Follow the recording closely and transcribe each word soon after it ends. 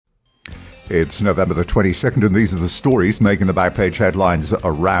It's November the 22nd, and these are the stories making the back-page headlines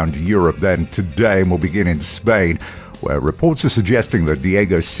around Europe then today, and we'll begin in Spain, where reports are suggesting that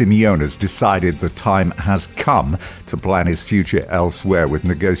Diego Simeone has decided the time has come to plan his future elsewhere, with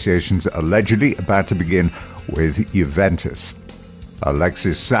negotiations allegedly about to begin with Juventus.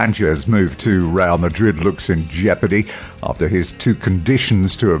 Alexis Sanchez's move to Real Madrid looks in jeopardy after his two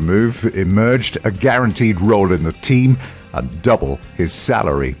conditions to a move emerged: a guaranteed role in the team and double his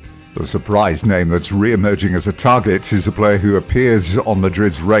salary. The surprise name that's re-emerging as a target is a player who appeared on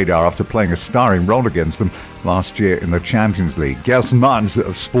Madrid's radar after playing a starring role against them last year in the Champions League. Gelsmans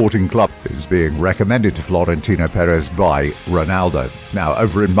of Sporting Club is being recommended to Florentino Perez by Ronaldo. Now,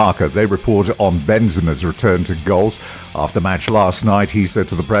 over in Marca, they report on Benzema's return to goals. After match last night, he said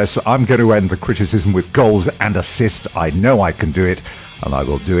to the press, "I'm going to end the criticism with goals and assists. I know I can do it, and I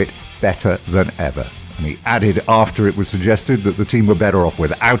will do it better than ever." And he added, after it was suggested that the team were better off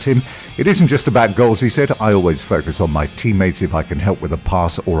without him, "It isn't just about goals," he said. "I always focus on my teammates. If I can help with a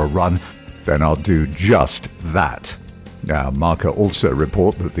pass or a run, then I'll do just that." Now, Marca also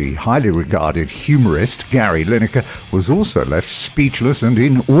report that the highly regarded humorist Gary Lineker was also left speechless and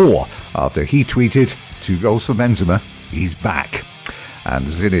in awe after he tweeted, "2 goals for Benzema, he's back." And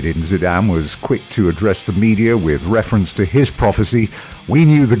Zinedine Zidane was quick to address the media with reference to his prophecy: "We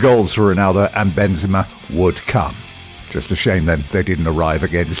knew the goals for Ronaldo and Benzema would come." Just a shame then they didn't arrive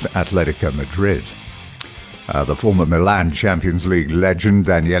against Atletico Madrid. The former Milan Champions League legend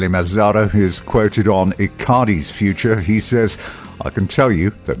Daniele Mazzaro is quoted on Icardi's future. He says, "I can tell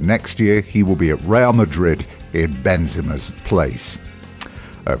you that next year he will be at Real Madrid in Benzema's place."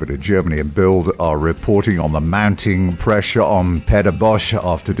 Over to Germany, and Bild are reporting on the mounting pressure on Peter Bosz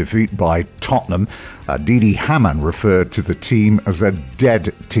after defeat by Tottenham. Didi Hamann referred to the team as a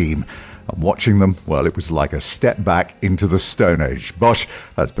dead team. And watching them, well, it was like a step back into the Stone Age. Bosz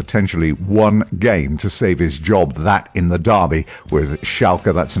has potentially one game to save his job, that in the derby with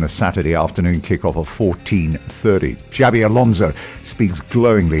Schalke. That's in a Saturday afternoon kickoff of 14:30. Xabi Alonso speaks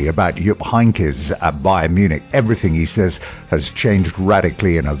glowingly about Jupp Heynckes at Bayern Munich. Everything, he says, has changed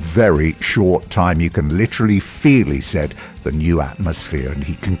radically in a very short time. You can literally feel, he said, the new atmosphere. And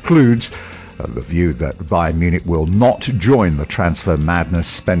he concludes the view that Bayern Munich will not join the transfer madness,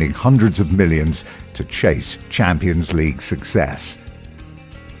 spending hundreds of millions to chase Champions League success.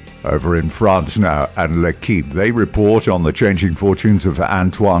 Over in France now, and L'Equipe, they report on the changing fortunes of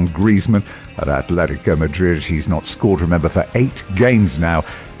Antoine Griezmann at Atletico Madrid. He's not scored, remember, for 8 games now.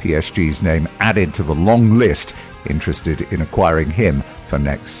 PSG's name added to the long list interested in acquiring him for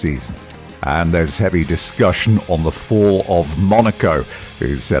next season. And there's heavy discussion on the fall of Monaco,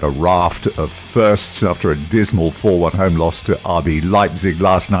 who set a raft of firsts after a dismal 4-1 home loss to RB Leipzig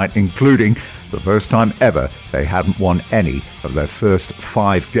last night, including the first time ever they hadn't won any of their first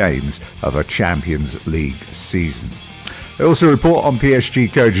 5 games of a Champions League season. They also report on PSG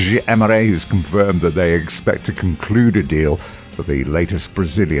coach Emery, who's confirmed that they expect to conclude a deal for the latest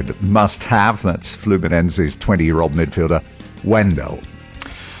Brazilian must-have. That's Fluminense's 20-year-old midfielder Wendell.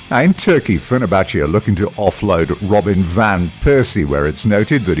 Now, in Turkey, Fenerbahce are looking to offload Robin van Persie, where it's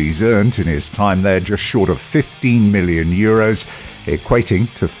noted that he's earned in his time there just short of 15 million euros, equating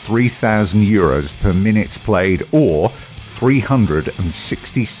to 3,000 euros per minute played, or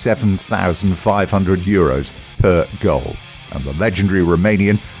 367,500 euros per goal. And the legendary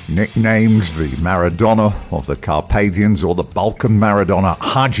Romanian, nicknamed the Maradona of the Carpathians or the Balkan Maradona,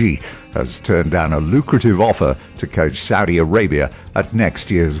 Hagi, has turned down a lucrative offer to coach Saudi Arabia at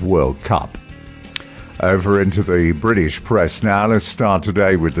next year's World Cup. Over into the British press now. Let's start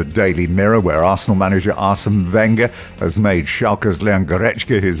today with the Daily Mirror, where Arsenal manager Arsene Wenger has made Schalke's Leon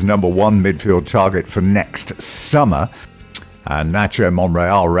Goretzka his number 1 midfield target for next summer. And Nacho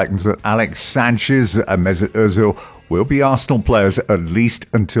Monreal reckons that Alex Sanchez and Mesut Ozil will be Arsenal players at least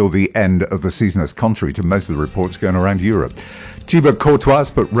until the end of the season. That's contrary to most of the reports going around Europe. Thibaut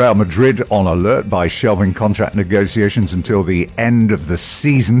Courtois put Real Madrid on alert by shelving contract negotiations until the end of the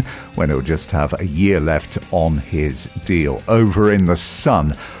season, when he'll just have a year left on his deal. Over in the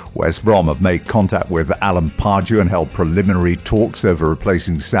Sun, West Brom have made contact with Alan Pardew and held preliminary talks over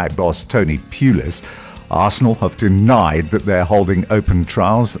replacing SAC boss Tony Pulis. Arsenal have denied that they're holding open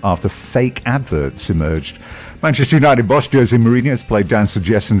trials after fake adverts emerged. Manchester United boss Jose Mourinho has played down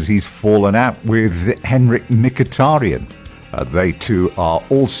suggestions he's fallen out with Henrik Mkhitaryan. They too are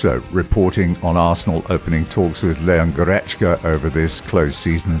also reporting on Arsenal opening talks with Leon Goretzka over this close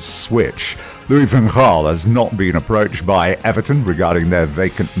season switch. Louis van Gaal has not been approached by Everton regarding their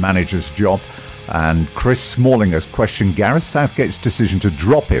vacant manager's job, and Chris Smalling has questioned Gareth Southgate's decision to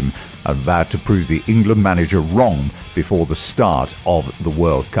drop him and vowed to prove the England manager wrong before the start of the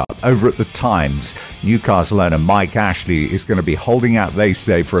World Cup. Over at the Times, Newcastle owner Mike Ashley is going to be holding out, they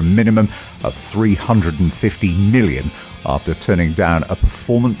say, for a minimum of $350 million after turning down a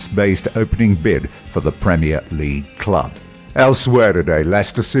performance-based opening bid for the Premier League club. Elsewhere today,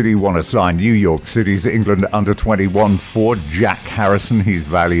 Leicester City want to sign New York City's England under-21 forward Jack Harrison. He's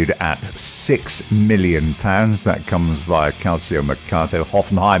valued at £6 million. That comes via Calcio Mercato.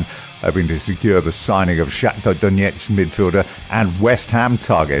 Hoffenheim hoping to secure the signing of Shakhtar Donetsk midfielder and West Ham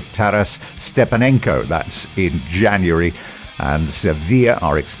target Taras Stepanenko. That's in January. And Sevilla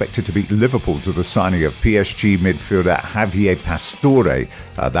are expected to beat Liverpool to the signing of PSG midfielder Javier Pastore.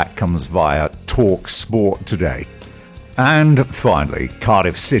 That comes via Talk Sport today. And finally,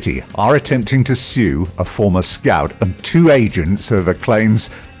 Cardiff City are attempting to sue a former scout and two agents over claims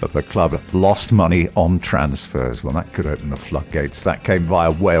that the club lost money on transfers. Well, that could open the floodgates. That came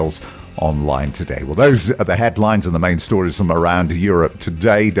via Wales Online today. Well, those are the headlines and the main stories from around Europe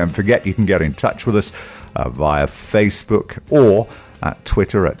today. Don't forget, you can get in touch with us via Facebook or at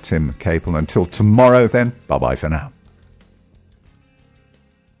Twitter at Tim Caple. Until tomorrow, then, bye-bye for now.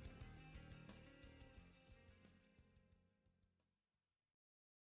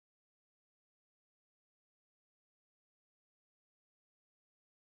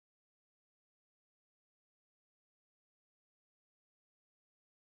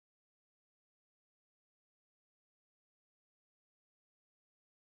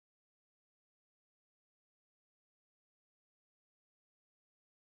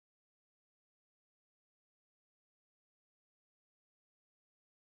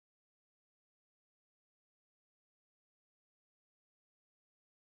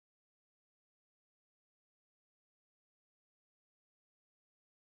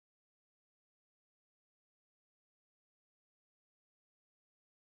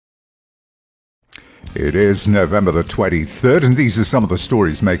 It is November the 23rd, and these are some of the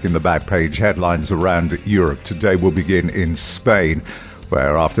stories making the back page headlines around Europe. Today we'll begin in Spain,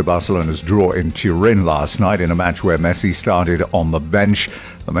 where after Barcelona's draw in Turin last night in a match where Messi started on the bench,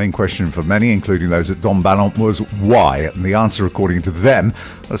 the main question for many, including those at Don Ballon, was why? And the answer, according to them,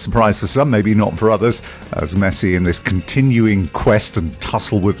 a surprise for some, maybe not for others, as Messi in this continuing quest and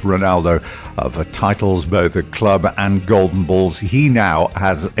tussle with Ronaldo for titles both at club and golden balls, he now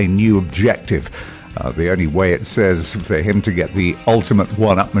has a new objective. The only way, it says, for him to get the ultimate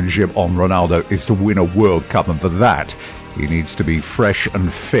one-upmanship on Ronaldo is to win a World Cup, and for that he needs to be fresh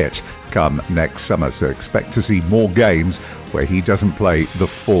and fit come next summer. So expect to see more games where he doesn't play the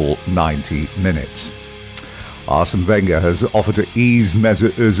full 90 minutes. Arsene Wenger has offered to ease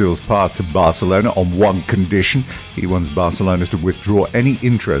Mesut Ozil's path to Barcelona on one condition. He wants Barcelona to withdraw any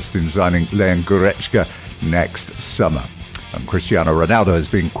interest in signing Leon Goretzka next summer. And Cristiano Ronaldo has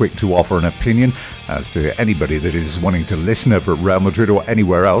been quick to offer an opinion as to anybody that is wanting to listen over at Real Madrid or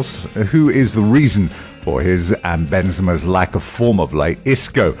anywhere else. Who is the reason for his and Benzema's lack of form of late?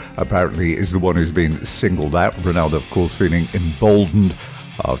 Isco apparently is the one who's been singled out. Ronaldo, of course, feeling emboldened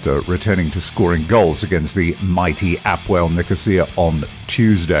after returning to scoring goals against the mighty Apoel Nicosia on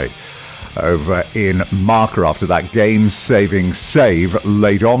Tuesday. Over in Marca after that game-saving save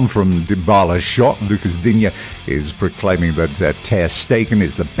late on from Dybala's shot, Lucas Digne is proclaiming that Ter Stegen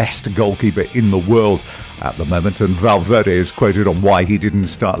is the best goalkeeper in the world at the moment, and Valverde is quoted on why he didn't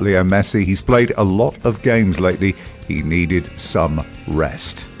start Leo Messi. He's played a lot of games lately. He needed some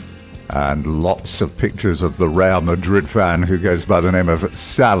rest. And lots of pictures of the Real Madrid fan who goes by the name of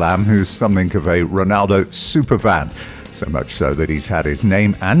Salam, who's something of a Ronaldo superfan. So much so that he's had his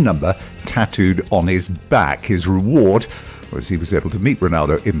name and number tattooed on his back. His reward was he was able to meet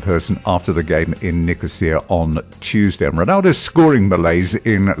Ronaldo in person after the game in Nicosia on Tuesday. And Ronaldo's scoring malaise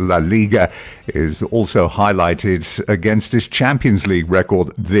in La Liga is also highlighted against his Champions League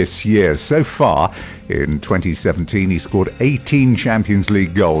record this year. So far, in 2017, he scored 18 Champions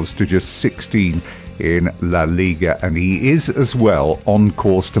League goals to just 16 in La Liga, and he is as well on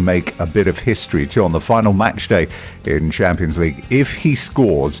course to make a bit of history too. On the final match day in Champions League, if he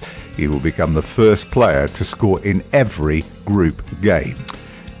scores, he will become the first player to score in every group game.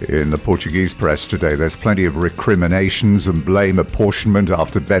 In the Portuguese press today, there's plenty of recriminations and blame apportionment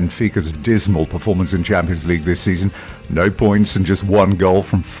after Benfica's dismal performance in Champions League this season. No points and just one goal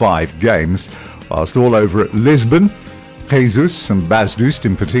from 5 games. Whilst all over at Lisbon, Jesus and Bas Dost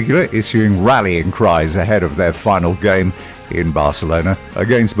in particular issuing rallying cries ahead of their final game in Barcelona.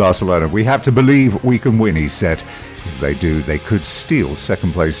 Against Barcelona, we have to believe we can win, he said. If they do, they could steal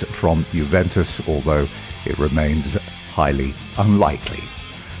second place from Juventus, although it remains highly unlikely.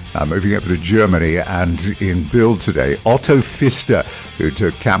 Moving over to Germany, and in build today, Otto Pfister, who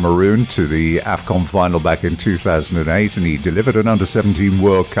took Cameroon to the AFCON final back in 2008, and he delivered an under-17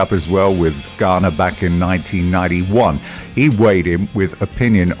 World Cup as well with Ghana back in 1991. He weighed in with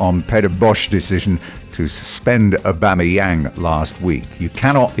opinion on Peter Bosch's decision to suspend Aubameyang last week. You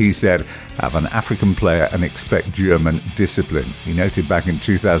cannot, he said, have an African player and expect German discipline. He noted back in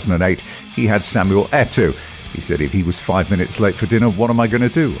 2008 he had Samuel Eto'o. He said, if he was 5 minutes late for dinner, what am I going to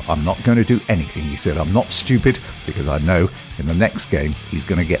do? I'm not going to do anything. He said, I'm not stupid because I know in the next game he's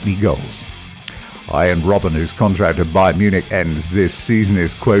going to get me goals. Arjen Robben, whose contract at Bayern Munich ends this season,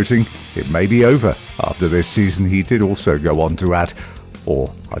 is quoting, it may be over after this season. He did also go on to add, or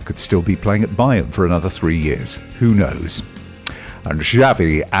I could still be playing at Bayern for another 3 years. Who knows? And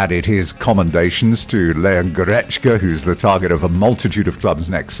Xavi added his commendations to Leon Goretzka, who's the target of a multitude of clubs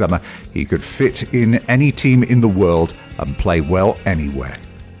next summer. He could fit in any team in the world and play well anywhere.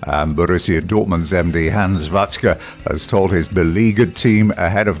 And Borussia Dortmund's MD Hans Watzke has told his beleaguered team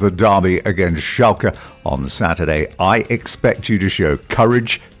ahead of the derby against Schalke on Saturday, I expect you to show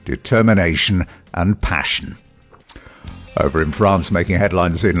courage, determination and passion. Over in France, making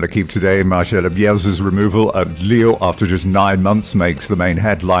headlines in L'Équipe today, Marcel Bielsa's removal at Lille after just 9 months makes the main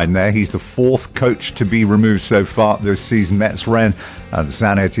headline there. He's the fourth coach to be removed so far this season. Metz, Rennes and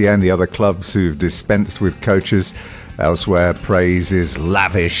Saint-Etienne, the other clubs who've dispensed with coaches. Elsewhere, praise is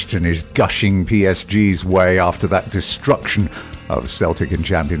lavished and is gushing PSG's way after that destruction of Celtic in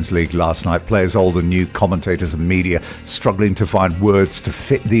Champions League last night. Players old and new, commentators and media struggling to find words to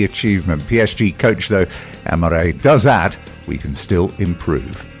fit the achievement. PSG coach, though, Emre, does add, we can still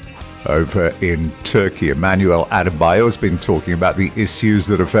improve. Over in Turkey, Emmanuel Adebayo has been talking about the issues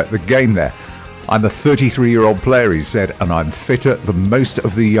that affect the game there. I'm a 33-year-old player, he said, and I'm fitter than most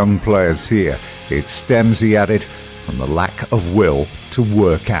of the young players here. It stems, he added, from the lack of will to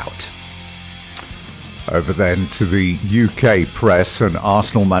work out. Over then to the UK press, and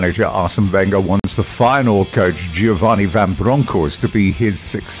Arsenal manager Arsene Wenger wants the final coach Giovanni Van Bronckhorst to be his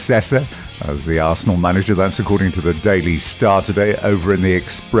successor as the Arsenal manager. That's according to the Daily Star today. Over in the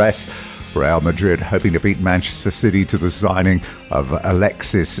Express, Real Madrid hoping to beat Manchester City to the signing of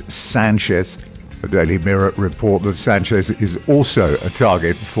Alexis Sanchez. The Daily Mirror report that Sanchez is also a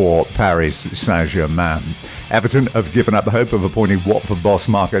target for Paris Saint-Germain. Everton have given up hope of appointing Watford boss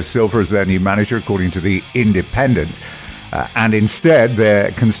Marco Silva as their new manager, according to the Independent. And instead,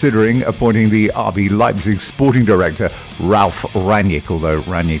 they're considering appointing the RB Leipzig sporting director, Ralf Rangnick, although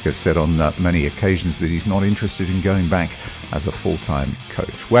Rangnick has said on many occasions that he's not interested in going back as a full-time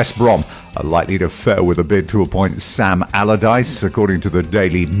coach. West Brom are likely to fail with a bid to appoint Sam Allardyce, according to the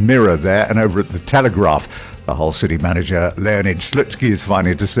Daily Mirror there. And over at the Telegraph, the Hull City manager Leonid Slutsky is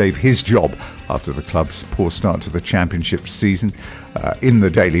fighting to save his job after the club's poor start to the championship season. In the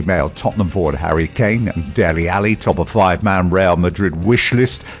Daily Mail, Tottenham forward Harry Kane and Dele Alli top a five-man Real Madrid wish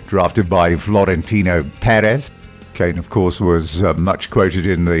list drafted by Florentino Perez. Kane, of course, was much quoted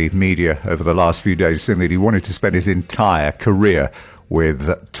in the media over the last few days, saying that he wanted to spend his entire career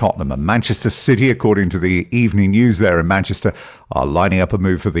with Tottenham. And Manchester City, according to the Evening News there in Manchester, are lining up a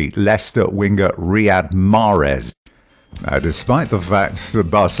move for the Leicester winger Riyad Mahrez. Now, despite the fact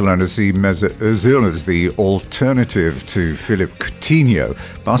that Barcelona see Mesut Ozil as the alternative to Philippe Coutinho,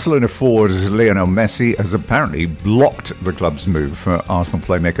 Barcelona forward Lionel Messi has apparently blocked the club's move for Arsenal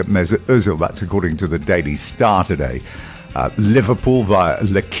playmaker Mesut Ozil. That's according to the Daily Star today. Liverpool via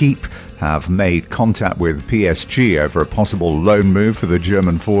L'Équipe have made contact with PSG over a possible loan move for the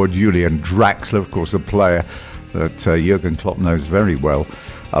German forward Julian Draxler, of course a player that Jurgen Klopp knows very well.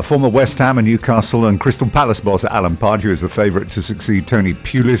 Former West Ham and Newcastle and Crystal Palace boss Alan Pardew is the favourite to succeed Tony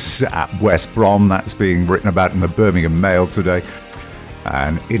Pulis at West Brom. That's being written about in the Birmingham Mail today.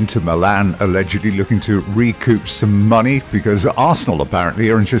 And Inter Milan allegedly looking to recoup some money because Arsenal apparently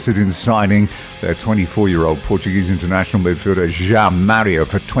are interested in signing their 24-year-old Portuguese international midfielder João Mario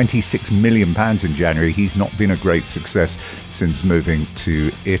for £26 million in January. He's not been a great success since moving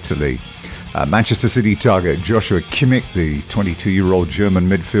to Italy. Manchester City target Joshua Kimmich, the 22-year-old German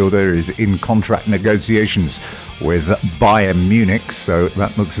midfielder, is in contract negotiations with Bayern Munich, so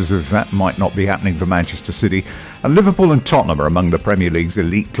that looks as if that might not be happening for Manchester City. And Liverpool and Tottenham are among the Premier League's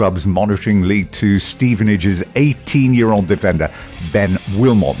elite clubs monitoring League Two Stevenage's 18-year-old defender Ben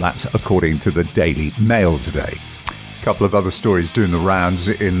Wilmot. That's according to the Daily Mail today. A couple of other stories doing the rounds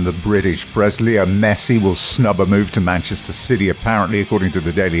in the British press. Leo Messi will snub a move to Manchester City, apparently, according to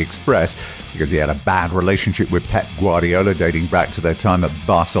the Daily Express, because he had a bad relationship with Pep Guardiola dating back to their time at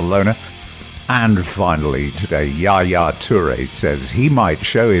Barcelona. And finally, today, Yaya Toure says he might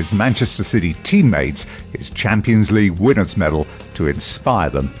show his Manchester City teammates his Champions League winners' medal to inspire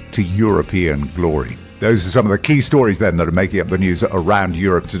them to European glory. Those are some of the key stories then that are making up the news around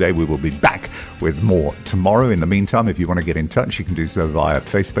Europe today. We will be back with more tomorrow. In the meantime, if you want to get in touch, you can do so via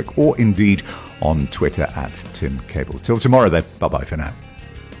Facebook or indeed on Twitter at Tim Caple. Till tomorrow then, bye-bye for now.